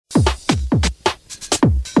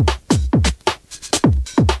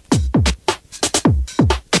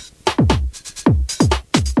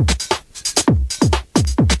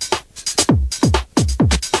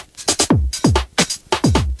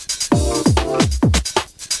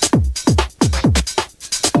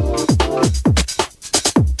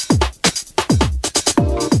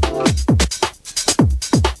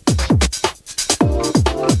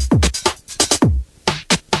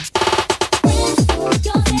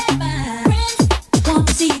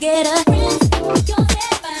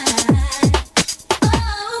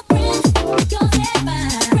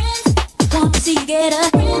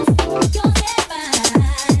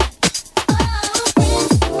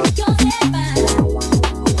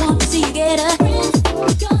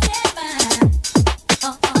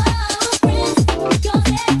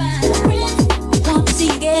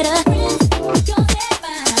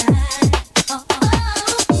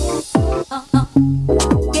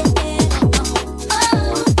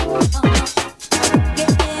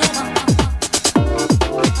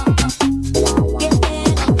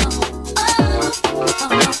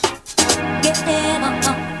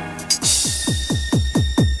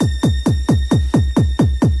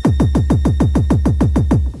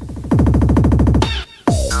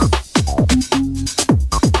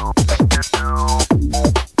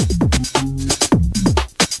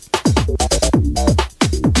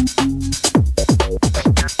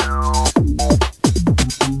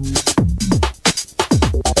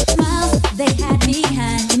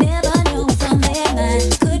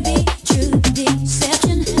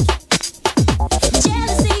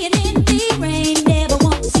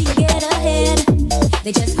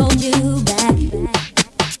They just hold you back.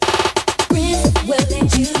 Friends will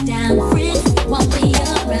let you down. Friends won't be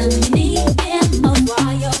around when you need them most.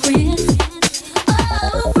 While your friends,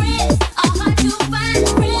 oh, friends are hard to find.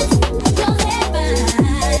 Friends you'll never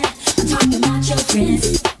find. I'm talking about your friends.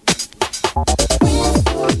 Friends,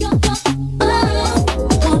 oh,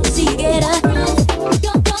 want to see you get up.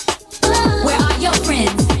 Where are your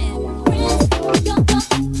friends?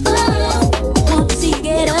 Want to see you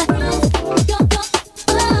get up.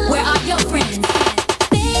 Where are your friends?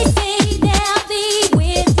 They say they'll be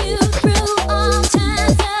with you through all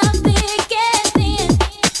times of thick and thin.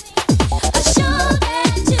 A shoulder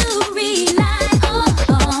to rely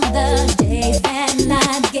on the days that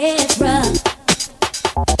life gets rough.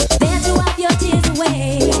 There to wipe your tears away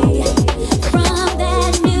from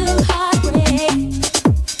that new heartbreak.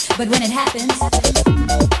 But when it happens,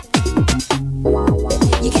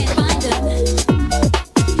 you can't find them.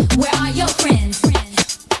 Where are your friends?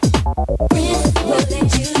 Friends will let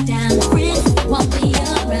you down. Friends won't be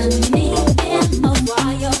around when you need them most.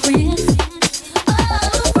 While your friends,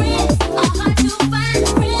 oh, friends are hard to find.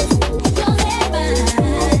 Friends you'll never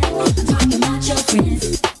find. I'm talking about your friends.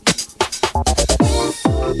 Oh,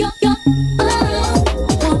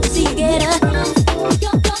 want to see you get up.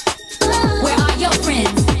 Where are your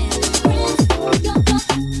friends?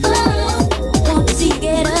 Want to see you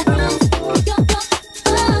get up.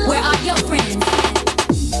 Where are your friends?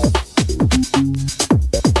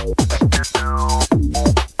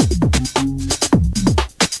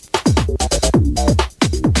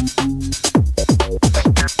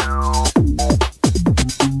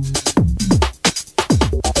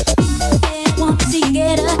 Want to see you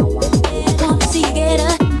get up. Want to see you get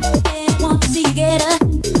up. Want to see you get up.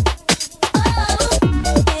 Oh,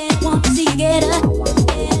 want to see you get up.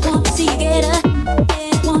 Want to see you get up.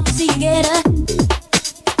 Want to see you get up.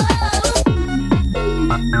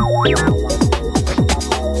 Oh.